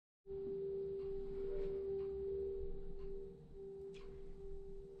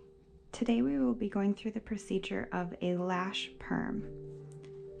Today we will be going through the procedure of a lash perm.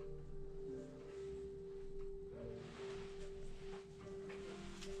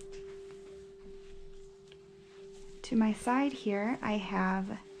 To my side here, I have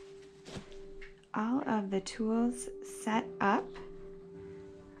all of the tools set up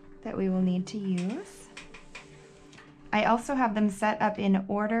that we will need to use. I also have them set up in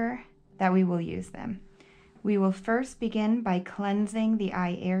order that we will use them. We will first begin by cleansing the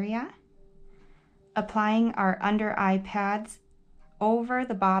eye area, applying our under eye pads over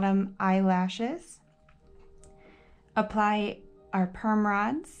the bottom eyelashes, apply our perm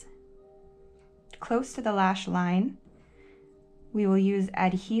rods close to the lash line. We will use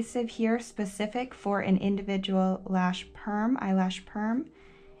adhesive here specific for an individual lash perm, eyelash perm,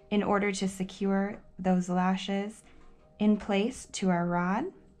 in order to secure those lashes in place to our rod.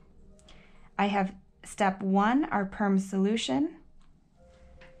 I have step 1, our perm solution.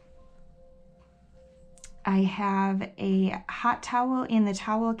 I have a hot towel in the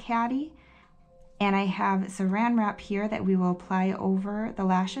towel caddy, and I have saran wrap here that we will apply over the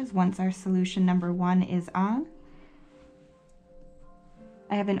lashes once our solution number 1 is on.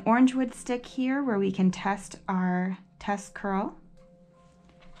 I have an orange wood stick here where we can test our test curl.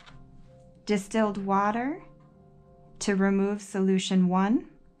 Distilled water to remove solution 1.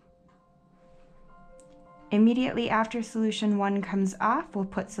 Immediately after solution 1 comes off, we'll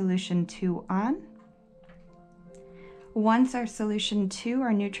put solution 2 on. Once our solution 2,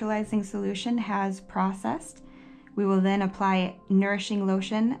 our neutralizing solution, has processed, we will then apply nourishing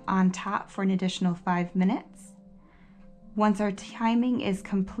lotion on top for an additional 5 minutes. Once our timing is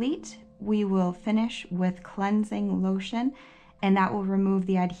complete, we will finish with cleansing lotion, and that will remove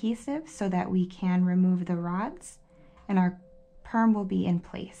the adhesive so that we can remove the rods, and our perm will be in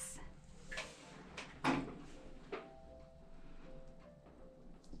place.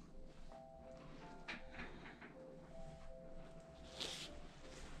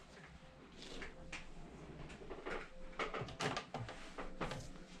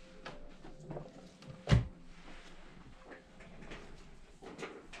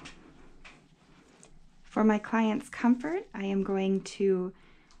 For my client's comfort, I am going to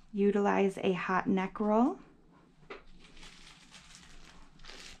utilize a hot neck roll.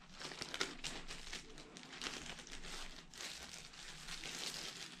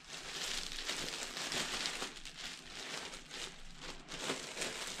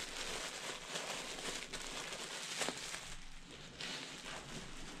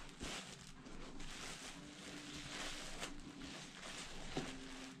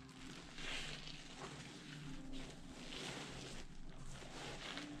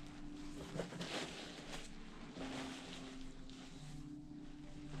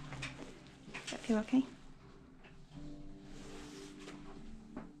 Does that feel okay?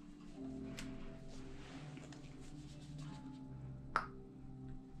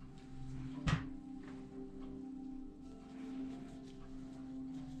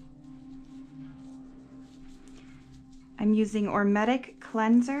 I'm using Ormetic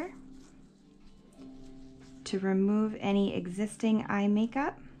cleanser to remove any existing eye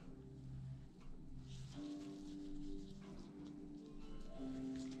makeup.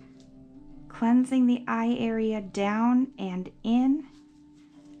 Cleansing the eye area down and in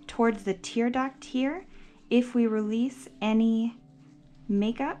towards the tear duct here. If we release any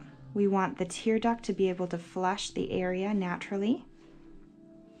makeup, we want the tear duct to be able to flush the area naturally.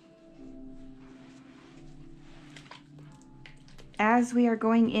 As we are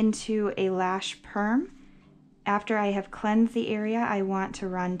going into a lash perm, after I have cleansed the area, I want to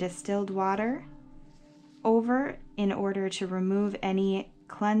run distilled water over in order to remove any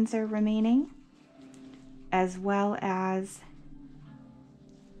cleanser remaining, as well as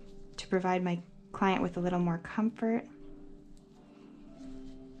to provide my client with a little more comfort.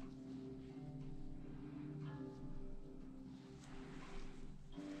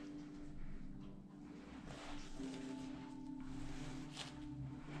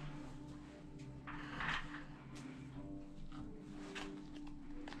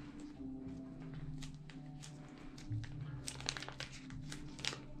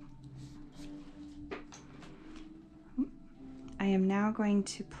 I am now going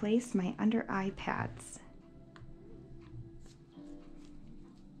to place my under eye pads.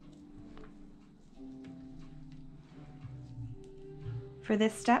 For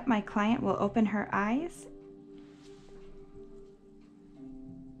this step, my client will open her eyes.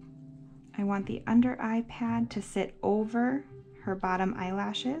 I want the under eye pad to sit over her bottom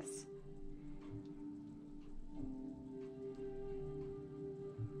eyelashes.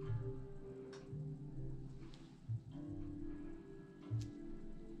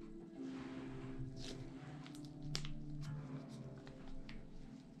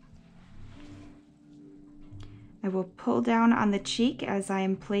 I will pull down on the cheek as I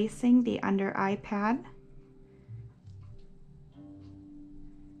am placing the under eye pad.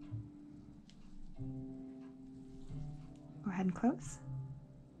 Go ahead and close.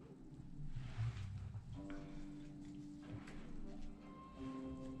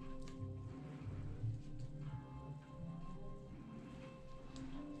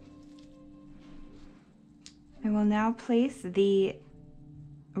 I will now place the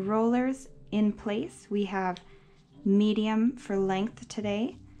rollers in place. We have medium for length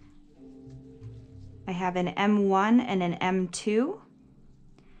today. I have an M1 and an M2.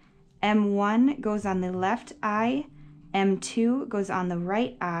 M1 goes on the left eye, M2 goes on the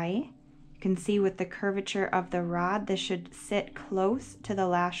right eye. You can see with the curvature of the rod, this should sit close to the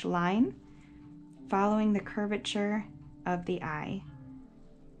lash line, following the curvature of the eye.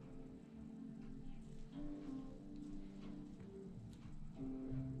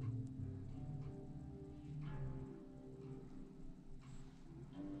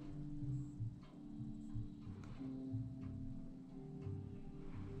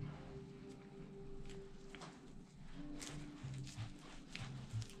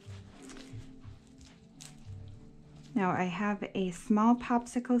 Now I have a small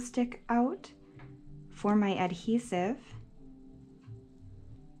popsicle stick out for my adhesive.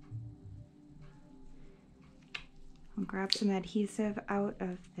 I'll grab some adhesive out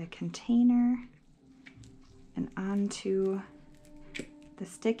of the container and onto the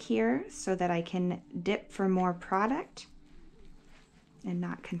stick here so that I can dip for more product and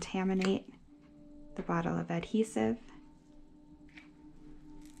not contaminate the bottle of adhesive.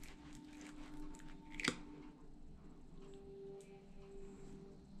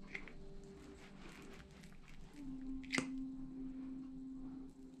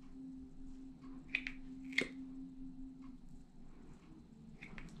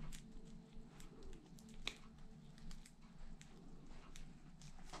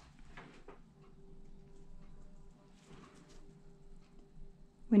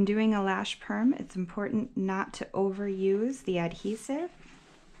 When doing a lash perm, it's important not to overuse the adhesive.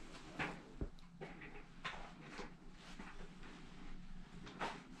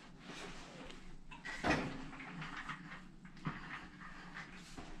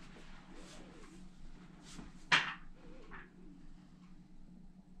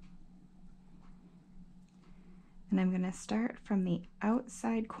 And I'm going to start from the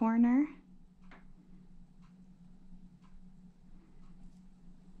outside corner.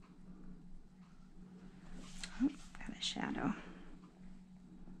 Oh, got a shadow.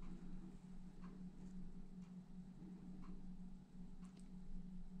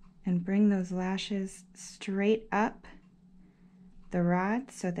 And bring those lashes straight up the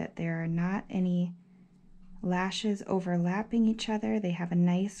rod so that there are not any lashes overlapping each other. They have a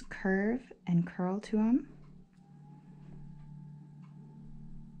nice curve and curl to them.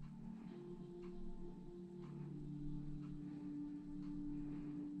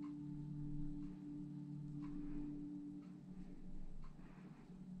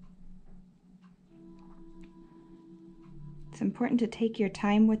 It's important to take your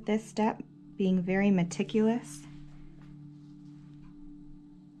time with this step, being very meticulous.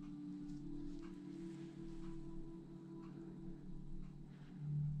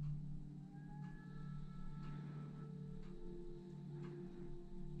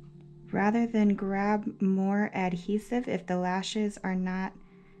 Rather than grab more adhesive if the lashes are not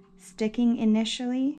sticking initially,